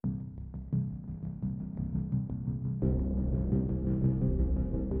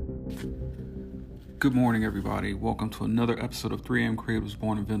Good morning, everybody. Welcome to another episode of 3AM Creatives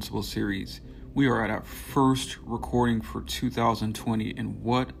Born Invincible series. We are at our first recording for 2020, and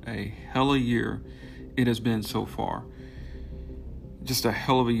what a hell of a year it has been so far. Just a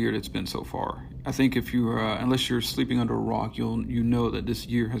hell of a year it's been so far. I think if you, unless you're sleeping under a rock, you know that this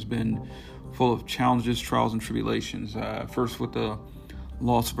year has been full of challenges, trials, and tribulations. First with the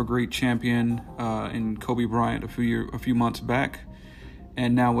loss of a great champion in Kobe Bryant a few months back.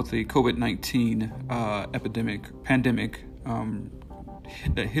 And now with the COVID-19 pandemic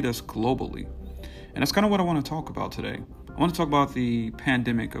that hit us globally. And that's kind of what I want to talk about today. I want to talk about the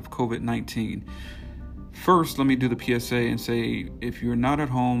pandemic of COVID-19. First, let me do the PSA and say, if you're not at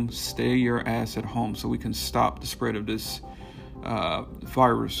home, stay your ass at home so we can stop the spread of this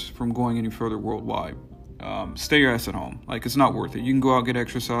virus from going any further worldwide. Stay your ass at home. Like, it's not worth it. You can go out and get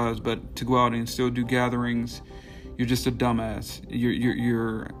exercise, but to go out and still do gatherings, you're just a dumbass.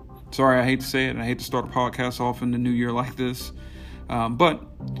 You're sorry, I hate to say it, and I hate to start a podcast off in the new year like this, but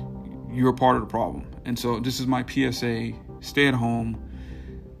you're a part of the problem. And so this is my PSA. Stay at home.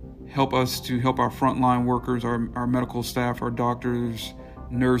 Help us to help our frontline workers, our medical staff, our doctors,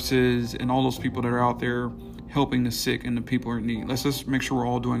 nurses, and all those people that are out there helping the sick and the people in need. Let's just make sure we're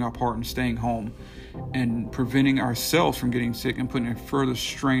all doing our part in staying home and preventing ourselves from getting sick and putting a further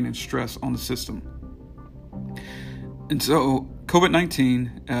strain and stress on the system. And so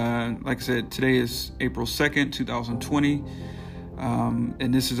COVID-19, like I said, today is April 2nd, 2020,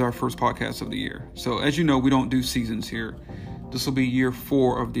 and this is our first podcast of the year. So as you know, we don't do seasons here. This will be year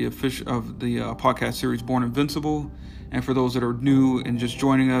 4 of the podcast series Born Invincible. And for those that are new and just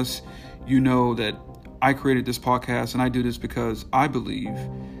joining us, you know that I created this podcast, and I do this because I believe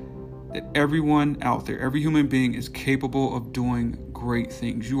that everyone out there, every human being is capable of doing great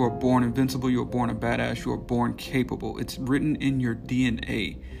things. You are born invincible. You are born a badass. You are born capable. It's written in your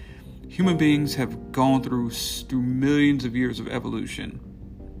DNA. Human beings have gone through millions of years of evolution.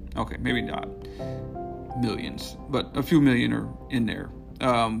 Okay, maybe not millions, but a few million are in there.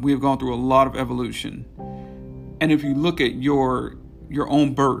 We have gone through a lot of evolution. And if you look at your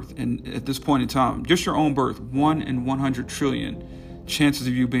own birth, and at this point in time, just your own birth, 1 in 100 trillion chances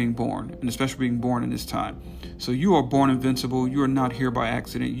of you being born, and especially being born in this time. So you are born invincible. You are not here by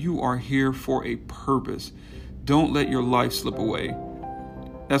accident. You are here for a purpose. Don't let your life slip away.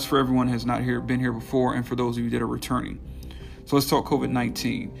 That's for everyone who has not been here before, and for those of you that are returning. So let's talk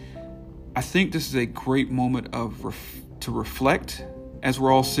COVID-19. I think this is a great moment to reflect as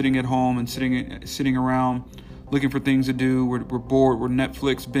we're all sitting at home and sitting around looking for things to do. We're bored. We're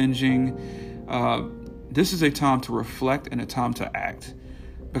Netflix binging. This is a time to reflect and a time to act,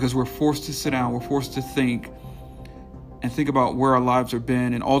 because we're forced to sit down, we're forced to think about where our lives have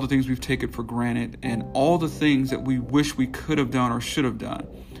been and all the things we've taken for granted and all the things that we wish we could have done or should have done.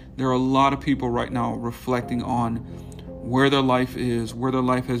 There are a lot of people right now reflecting on where their life is, where their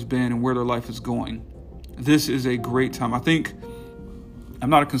life has been, and where their life is going. This is a great time. I think I'm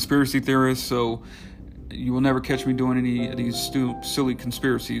not a conspiracy theorist, so you will never catch me doing any of these silly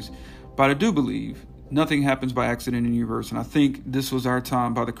conspiracies, but I do believe nothing happens by accident in the universe, and I think this was our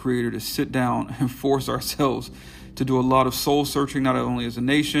time by the Creator to sit down and force ourselves to do a lot of soul searching, not only as a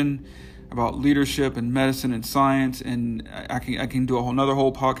nation, about leadership and medicine and science, and I can do another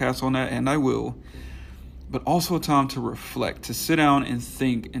whole podcast on that, and I will, but also a time to reflect, to sit down and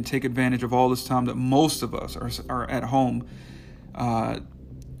think and take advantage of all this time that most of us are at home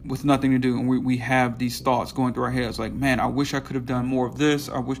with nothing to do, and we have these thoughts going through our heads like, man, I wish I could have done more of this.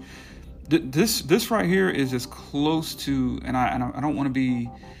 I wish. This right here is as close to, and I don't want to be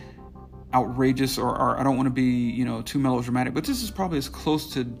outrageous or I don't want to be too melodramatic, but this is probably as close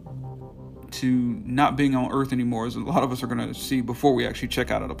to not being on Earth anymore as a lot of us are going to see before we actually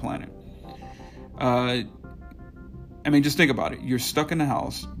check out of the planet. Just think about it. You're stuck in the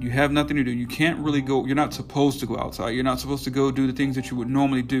house. You have nothing to do. You can't really go. You're not supposed to go outside. You're not supposed to go do the things that you would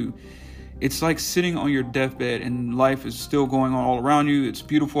normally do. It's like sitting on your deathbed and life is still going on all around you. It's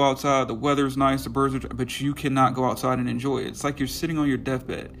beautiful outside. The weather's nice. The birds are, but you cannot go outside and enjoy it. It's like you're sitting on your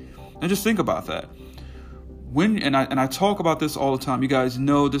deathbed. And just think about that. I talk about this all the time. You guys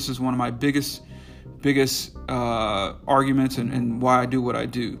know this is one of my biggest arguments and why I do what I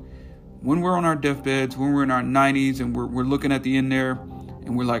do. When we're on our deathbeds, when we're in our 90s and we're looking at the end there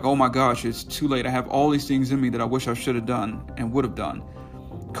and we're like, oh my gosh, it's too late. I have all these things in me that I wish I should have done and would have done.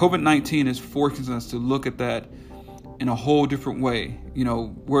 COVID-19 is forcing us to look at that in a whole different way.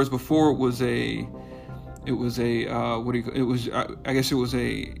 Whereas before it was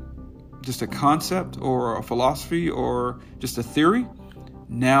just a concept or a philosophy or just a theory.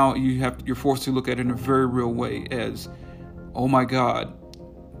 Now you're forced to look at it in a very real way as, oh my God,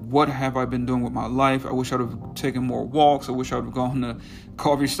 what have I been doing with my life? I wish I would have taken more walks. I wish I would have gone to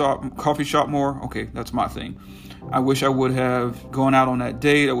coffee shop more. Okay, that's my thing. I wish I would have gone out on that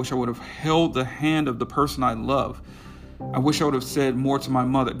date. I wish I would have held the hand of the person I love. I wish I would have said more to my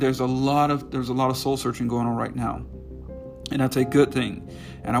mother. There's a lot of soul searching going on right now. And that's a good thing.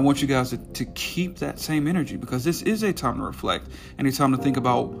 And I want you guys to keep that same energy, because this is a time to reflect and a time to think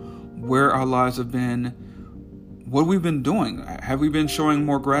about where our lives have been, what we've been doing. Have we been showing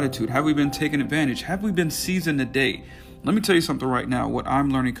more gratitude? Have we been taking advantage? Have we been seizing the day? Let me tell you something right now. What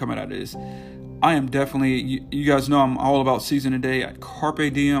I'm learning coming out of this, I am definitely, you guys know I'm all about seizing the day. At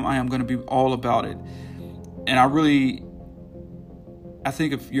Carpe Diem, I am going to be all about it. And I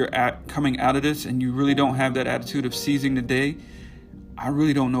think if you're coming out of this and you really don't have that attitude of seizing the day, I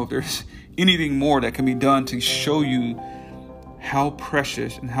really don't know if there's anything more that can be done to show you how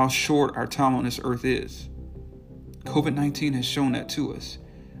precious and how short our time on this earth is. COVID-19 has shown that to us.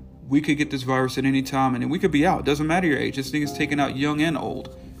 We could get this virus at any time and we could be out. It doesn't matter your age. This thing is taking out young and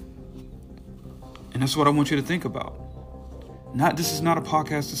old. And that's what I want you to think about. This is not a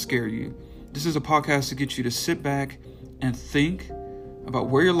podcast to scare you. This is a podcast to get you to sit back and think about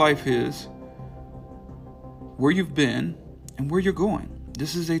where your life is, where you've been, and where you're going.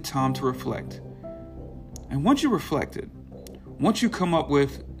 This is a time to reflect. And once you reflected, once you come up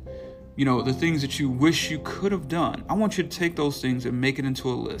with, the things that you wish you could have done, I want you to take those things and make it into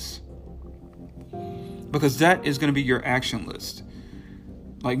a list. Because that is going to be your action list.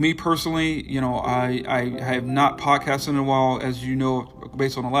 Like me personally, I have not podcasted in a while. As you know,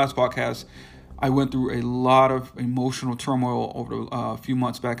 based on the last podcast, I went through a lot of emotional turmoil over a few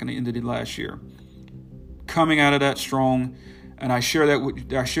months back in the end of the last year. Coming out of that strong, and I share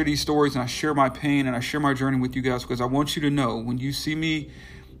these stories, and I share my pain, and I share my journey with you guys, because I want you to know, when you see me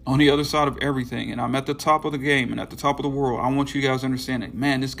on the other side of everything, and I'm at the top of the game and at the top of the world, I want you guys to understand that,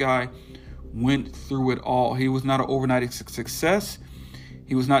 man, this guy went through it all. He was not an overnight success.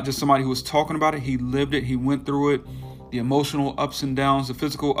 He was not just somebody who was talking about it. He lived it. He went through it. The emotional ups and downs, the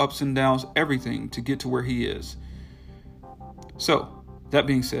physical ups and downs, everything to get to where he is. So, that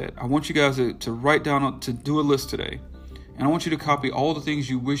being said, I want you guys to write down, to do a list today. And I want you to copy all the things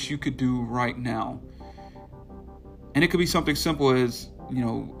you wish you could do right now. And it could be something simple as,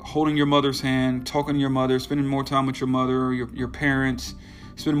 holding your mother's hand, talking to your mother, spending more time with your mother, your parents,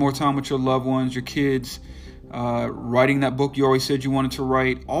 spending more time with your loved ones, your kids, writing that book you always said you wanted to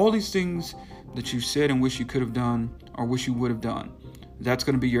write. All these things that you said and wish you could have done or wish you would have done. That's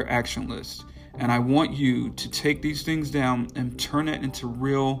going to be your action list. And I want you to take these things down and turn it into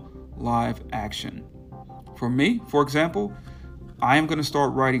real live action. For me, for example, I am going to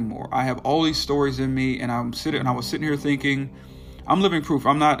start writing more. I have all these stories in me, and I was sitting here thinking, I'm living proof.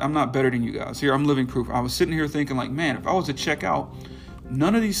 I'm not better than you guys here. I'm living proof. I was sitting here thinking, like, man, if I was to check out,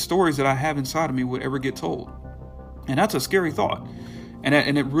 none of these stories that I have inside of me would ever get told. And that's a scary thought. And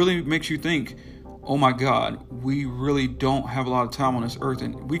it really makes you think, oh my God, we really don't have a lot of time on this earth,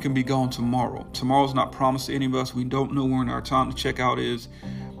 and we can be gone tomorrow. Tomorrow's not promised to any of us. We don't know when our time to check out is.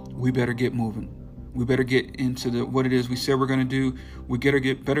 We better get moving. We better get into what it is we said we're going to do. We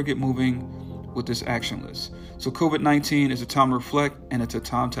better get moving with this action list. So COVID-19 is a time to reflect, and it's a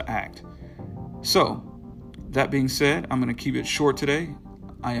time to act. So that being said, I'm going to keep it short today.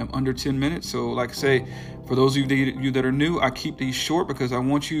 I am under 10 minutes. So like I say, for those of you that are new, I keep these short because I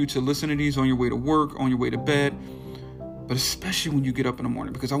want you to listen to these on your way to work, on your way to bed, but especially when you get up in the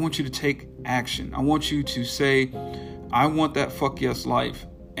morning, because I want you to take action. I want you to say, I want that fuck yes life,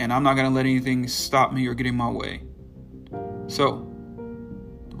 and I'm not going to let anything stop me or get in my way. So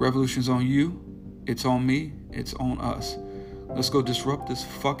the revolution's on you. It's on me. It's on us. Let's go disrupt this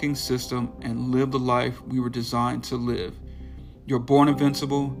fucking system and live the life we were designed to live. You're born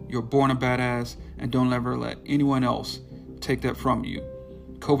invincible, you're born a badass, and don't ever let anyone else take that from you.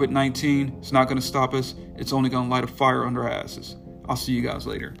 COVID-19 is not going to stop us. It's only going to light a fire under our asses. I'll see you guys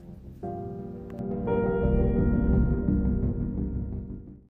later.